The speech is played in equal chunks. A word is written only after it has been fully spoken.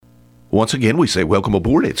Once again, we say welcome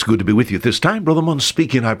aboard. It's good to be with you at this time. Brother Munn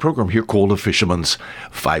speaking. Our program here called A Fisherman's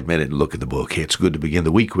 5-Minute Look at the Book. It's good to begin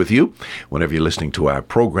the week with you. Whenever you're listening to our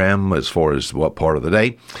program, as far as what part of the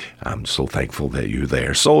day, I'm so thankful that you're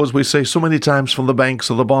there. So, as we say so many times, from the banks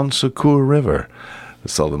of the Bon Secours River, the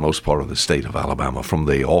southernmost part of the state of Alabama, from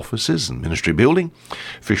the offices and ministry building,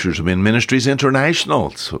 Fishermen Ministries International.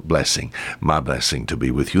 It's a blessing, my blessing to be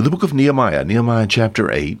with you. The book of Nehemiah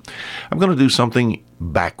chapter 8. I'm going to do something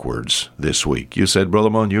backwards this week. You said, Brother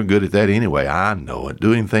Munn, you're good at that anyway. I know it,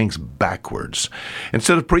 doing things backwards.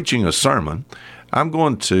 Instead of preaching a sermon, I'm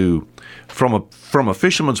going to, from a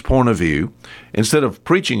fisherman's point of view, instead of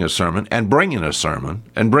preaching a sermon and bringing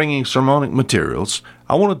sermonic materials,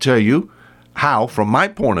 I want to tell you how, from my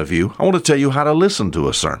point of view, I want to tell you how to listen to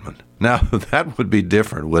a sermon. Now, that would be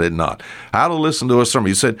different, would it not? How to listen to a sermon.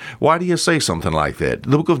 You said, why do you say something like that?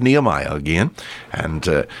 The book of Nehemiah again, and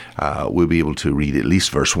we'll be able to read at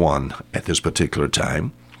least verse 1 at this particular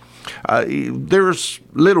time. There's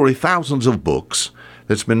literally thousands of books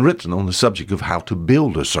that's been written on the subject of how to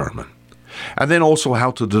build a sermon, and then also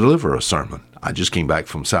how to deliver a sermon. I just came back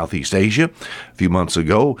from Southeast Asia a few months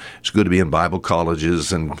ago. It's good to be in Bible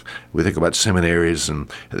colleges, and we think about seminaries,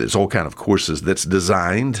 and there's all kind of courses that's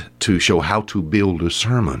designed to show how to build a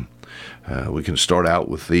sermon. We can start out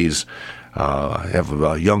with these.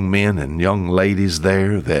 Have young men and young ladies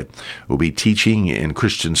there that will be teaching in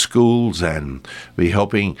Christian schools and be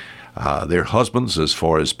helping their husbands as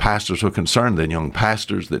far as pastors are concerned, then young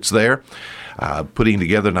pastors that's there, putting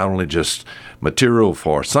together not only just material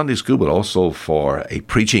for Sunday school, but also for a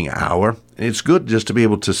preaching hour. And it's good just to be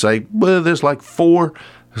able to say, well, there's like four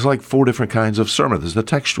different kinds of sermon. There's the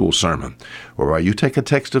textual sermon, where you take a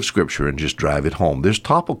text of Scripture and just drive it home. There's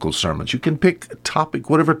topical sermons. You can pick a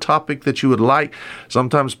topic, whatever topic that you would like.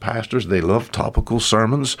 Sometimes pastors, they love topical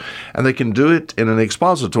sermons, and they can do it in an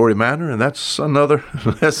expository manner, and that's another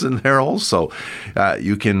lesson there also.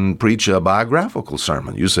 You can preach a biographical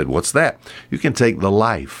sermon. You said, what's that? You can take the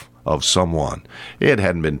life of someone. It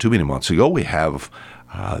hadn't been too many months ago. We have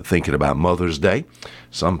thinking about Mother's Day.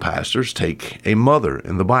 Some pastors take a mother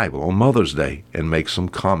in the Bible on Mother's Day and make some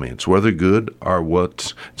comments, whether good or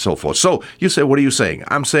what, and so forth. So you say, what are you saying?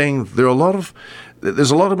 I'm saying there's a lot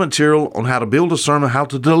of material on how to build a sermon, how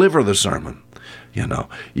to deliver the sermon. You know,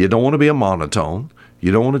 you don't want to be a monotone.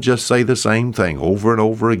 You don't want to just say the same thing over and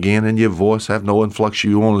over again, and your voice have no inflection.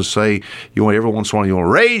 You want to say, every once in a while, you want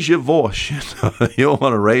to raise your voice. You don't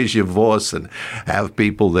want to raise your voice and have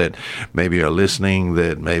people that maybe are listening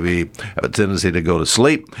that maybe have a tendency to go to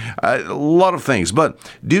sleep. A lot of things. But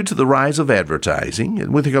due to the rise of advertising,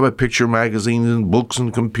 and we think about picture magazines and books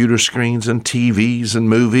and computer screens and TVs and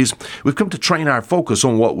movies, we've come to train our focus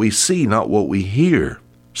on what we see, not what we hear.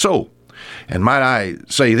 So, and might I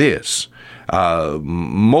say this,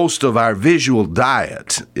 most of our visual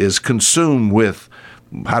diet is consumed with,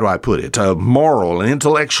 how do I put it, a moral and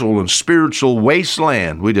intellectual and spiritual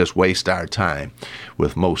wasteland. We just waste our time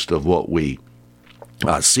with most of what we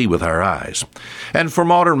see with our eyes. And for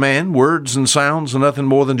modern man, words and sounds are nothing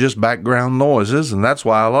more than just background noises, and that's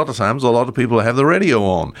why a lot of times a lot of people have the radio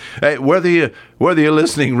on. Hey, whether you're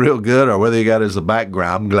listening real good or whether you got it as a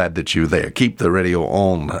background, I'm glad that you're there. Keep the radio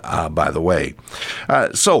on, by the way.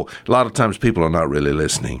 So a lot of times people are not really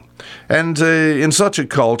listening. And in such a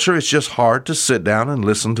culture, it's just hard to sit down and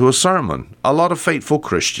listen to a sermon. A lot of faithful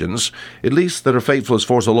Christians, at least that are faithful as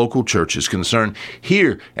far as the local church is concerned,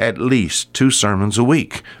 hear at least 2 sermons a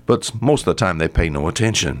week, but most of the time they pay no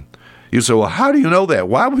attention. You say, well, how do you know that?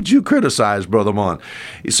 Why would you criticize Brother Munn?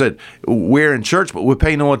 He said, we're in church, but we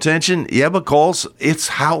pay no attention. Yeah, because it's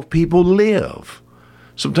how people live.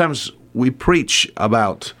 Sometimes we preach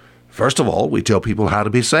about, first of all, we tell people how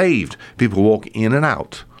to be saved. People walk in and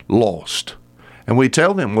out, lost. And we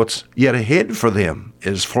tell them what's yet ahead for them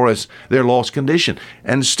as far as their lost condition.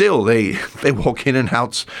 And still, they walk in and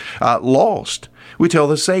out lost. We tell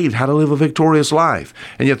the saved how to live a victorious life,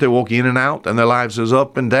 and yet they walk in and out, and their lives is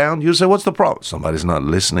up and down. You say, what's the problem? Somebody's not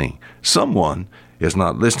listening. Someone is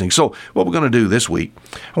not listening. So what we're going to do this week,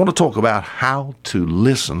 I want to talk about how to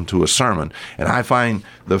listen to a sermon. And I find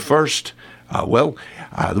the first,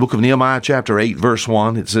 the book of Nehemiah chapter 8, verse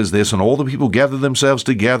 1, it says this, and all the people gathered themselves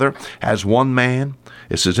together as one man.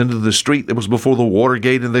 It says, into the street that was before the water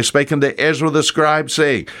gate, and they spake unto Ezra the scribe,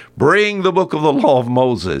 saying, bring the book of the law of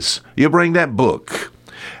Moses. You bring that book.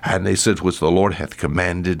 And they said, which the Lord hath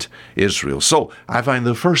commanded Israel. So I find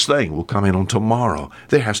the first thing will come in on tomorrow.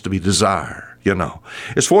 There has to be desire,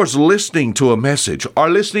 As far as listening to a message or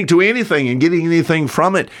listening to anything and getting anything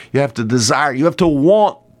from it, you have to desire. You have to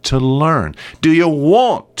want to learn. Do you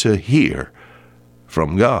want to hear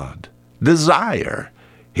from God? Desire.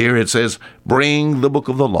 Here it says, bring the book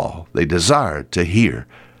of the law. They desired to hear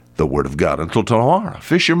the word of God. Until tomorrow,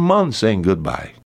 Fisherman saying goodbye.